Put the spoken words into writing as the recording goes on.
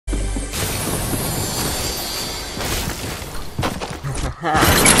Ha ha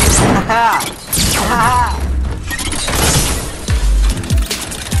ha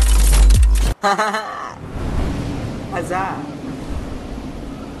ha. Huzzah!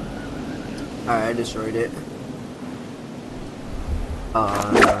 Alright, I destroyed it.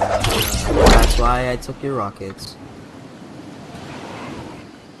 That's why I took your rockets.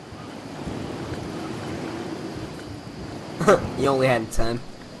 You only had 10.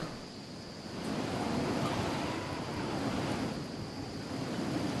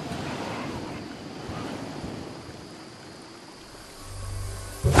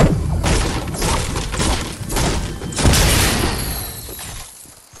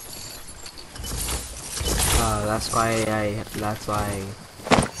 That's why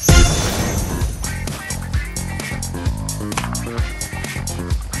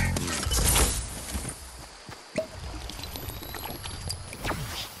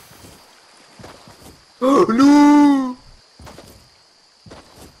Oh no!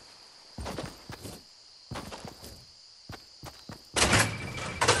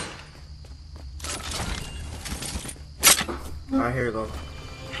 Alright, here we go.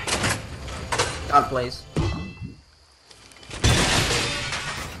 God plays.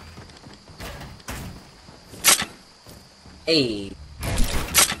 Hey.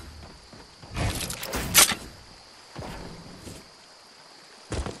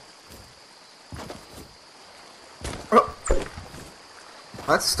 Oh.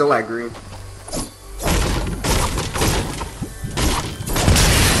 That's still like green.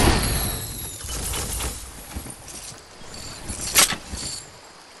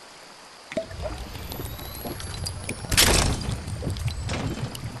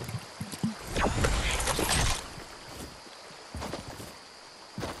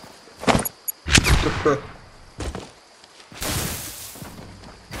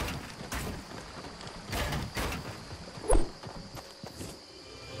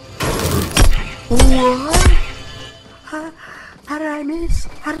 What? How did I miss?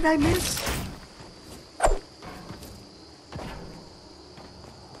 How did I miss?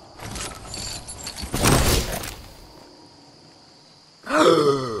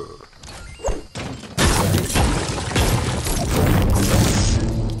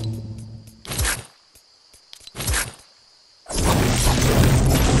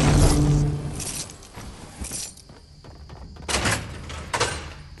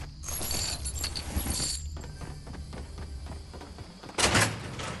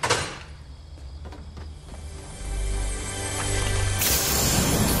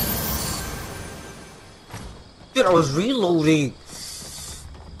 Dude, I was reloading.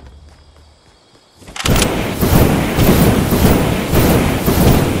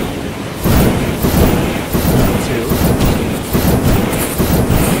 Two.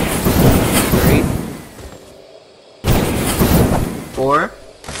 Three. Four.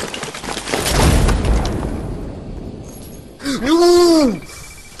 No!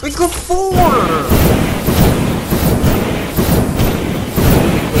 We got 4!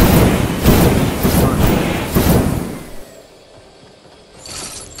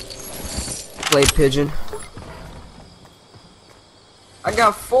 Play pigeon. I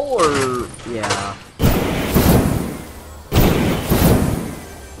got 4. Yeah.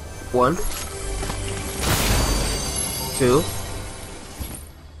 1, 2,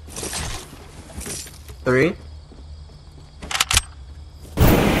 3.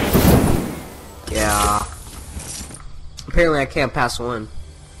 Yeah. Apparently I can't pass 1.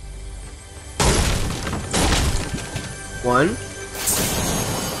 1,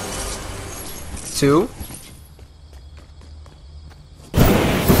 2.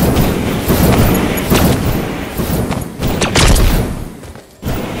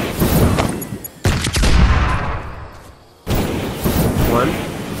 One.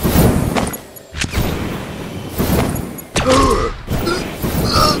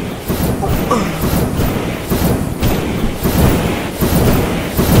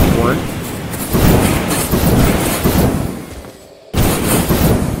 One.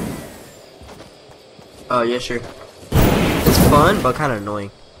 Oh, yeah, sure. It's fun, but kind of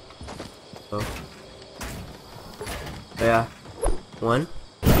annoying. Oh. Yeah. 1. 2.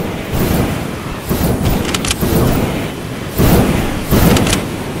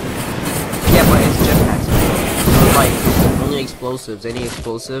 Yeah, but it's jetpacks. So, like, only explosives. Any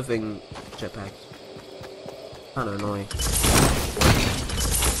explosive and jetpacks. Kind of annoying.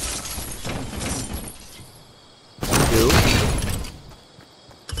 2.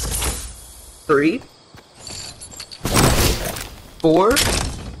 3. 4.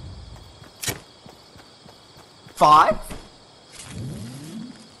 5.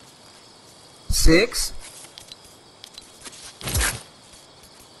 6.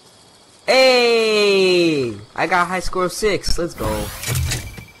 I got a high score of 6. Let's go.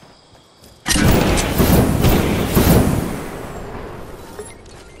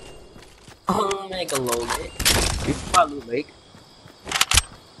 Oh, make a low lake. You spot Loot Lake.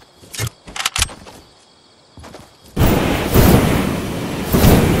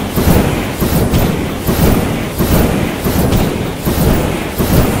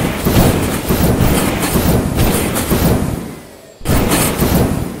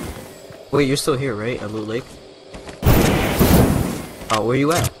 Wait, you're still here, right? At Loot Lake? Oh, where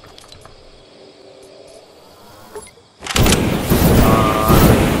you at?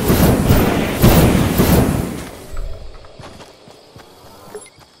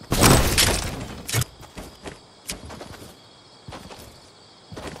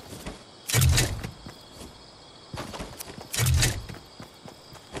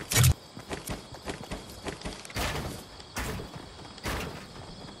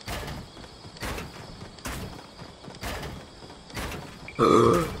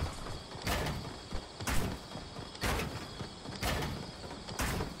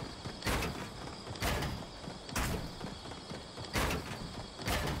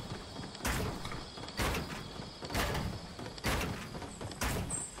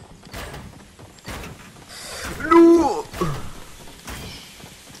 No!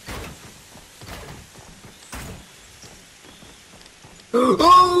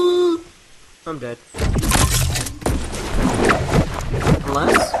 Oh! I'm dead.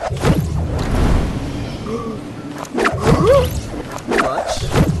 Unless? Clutch?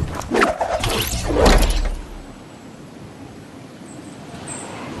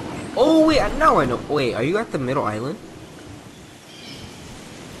 Oh wait, now I know. Wait, are you at the middle island?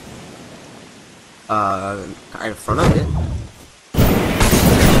 In front of it.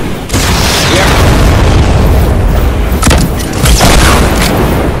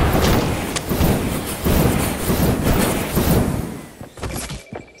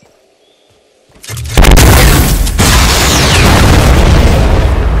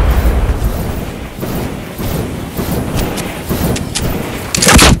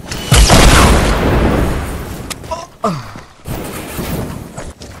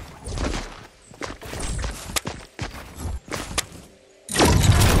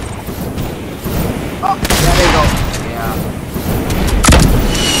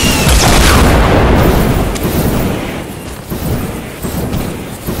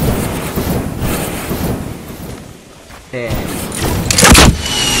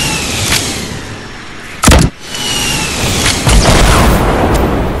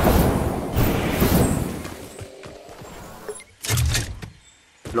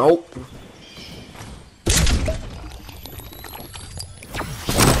 Nope.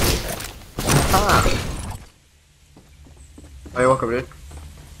 Ah. Oh, you're welcome, dude.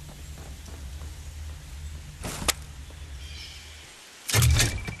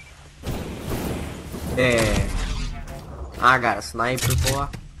 Yeah. I got a sniper, boy.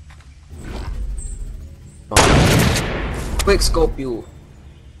 Oh. Quick scope you.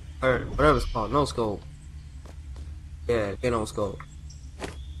 Or whatever it's called. No scope. Yeah, get no scope.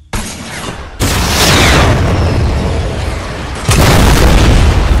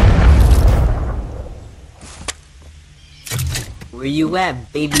 Where you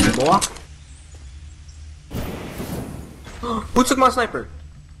at, baby boy? Who took my sniper?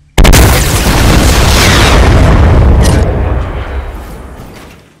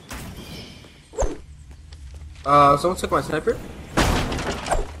 Someone took my sniper?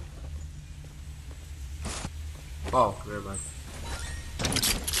 Oh, never mind.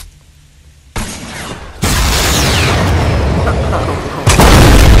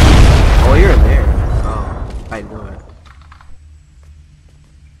 Oh, you're in there. Oh, I know it.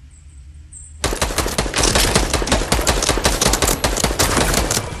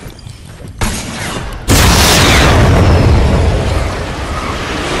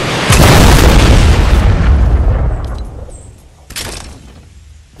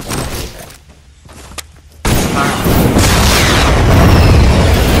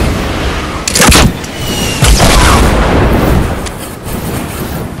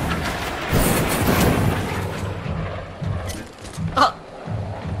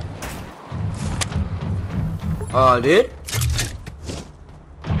 Dude?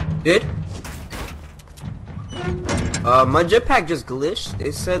 My jetpack just glitched.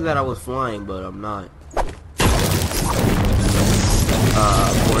 It said that I was flying, but I'm not.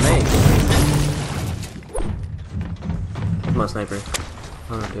 Grenade. My sniper.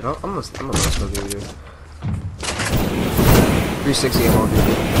 Dude, I'm gonna go get you. 360 ammo, dude.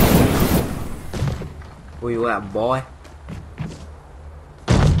 Where you at, boy?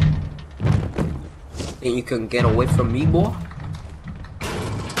 Think you can get away from me, boy?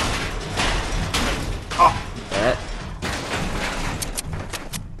 Oh, that.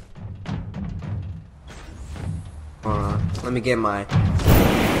 Let me get my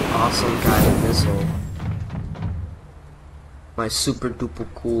awesome guided missile. My super duper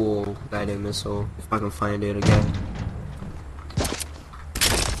cool guided missile, if I can find it again.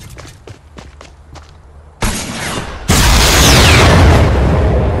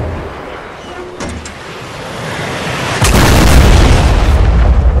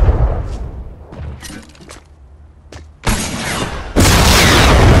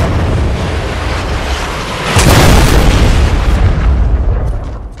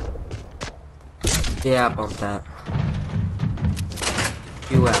 Yeah, I bumped that.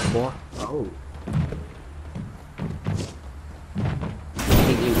 You at, boy? Oh.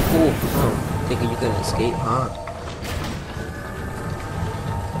 Thinking you cool? Oh, thinking you can escape, huh?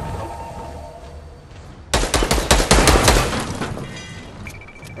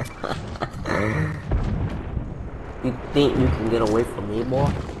 You think you can get away from me, boy?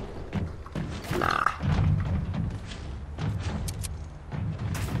 Nah.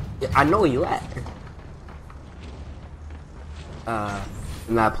 Yeah, I know where you at.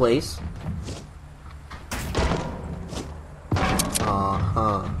 In that place.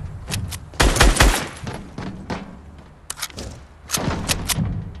 Uh-huh.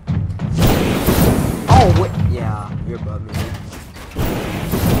 Oh, wait. Yeah, you're above me.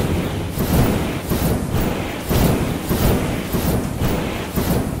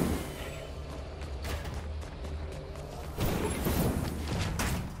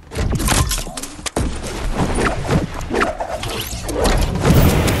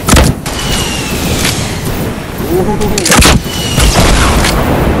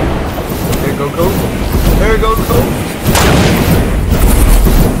 There you go, coach. There you go, coach.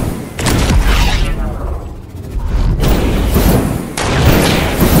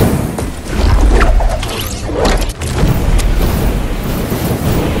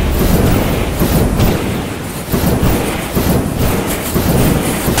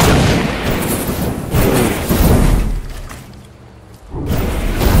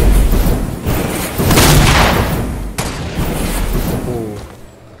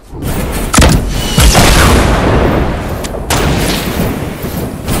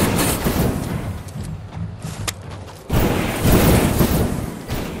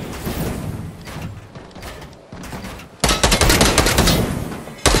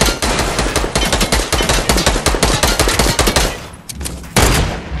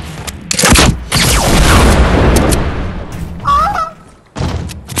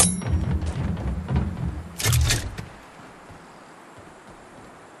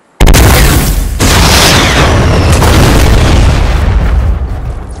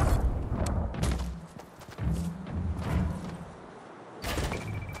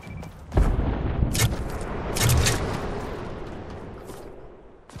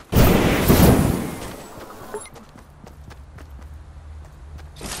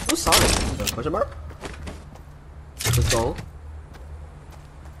 Who's Sonic? Question mark? Let's go.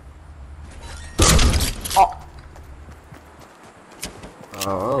 Oh!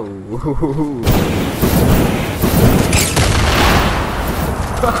 Oh.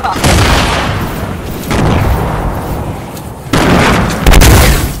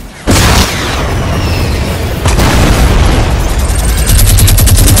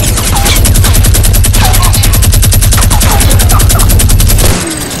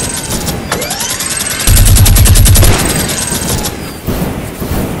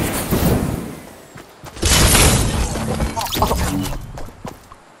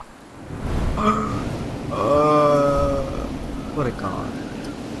 What a god.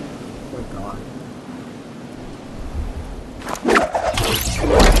 What a god.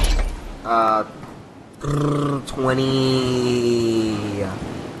 20.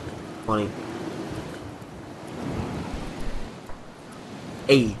 20.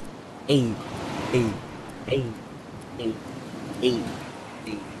 8. 8. 8. 8. 8. 8.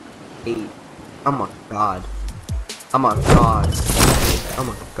 8. Oh my god. Oh my god. Oh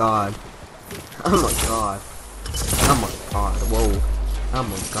my god. Oh my god. Oh my god. Whoa. Oh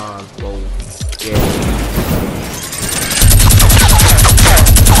my god. Whoa. Yeah.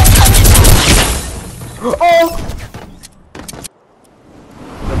 Oh!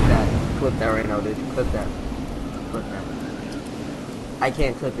 Clip that. Clip that right now, dude. Clip that. Clip that. I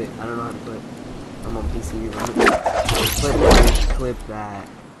can't clip it. I don't know how to clip. I'm on PC. Clip it. Clip that.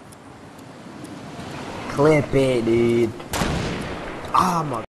 Clip it, dude. Oh my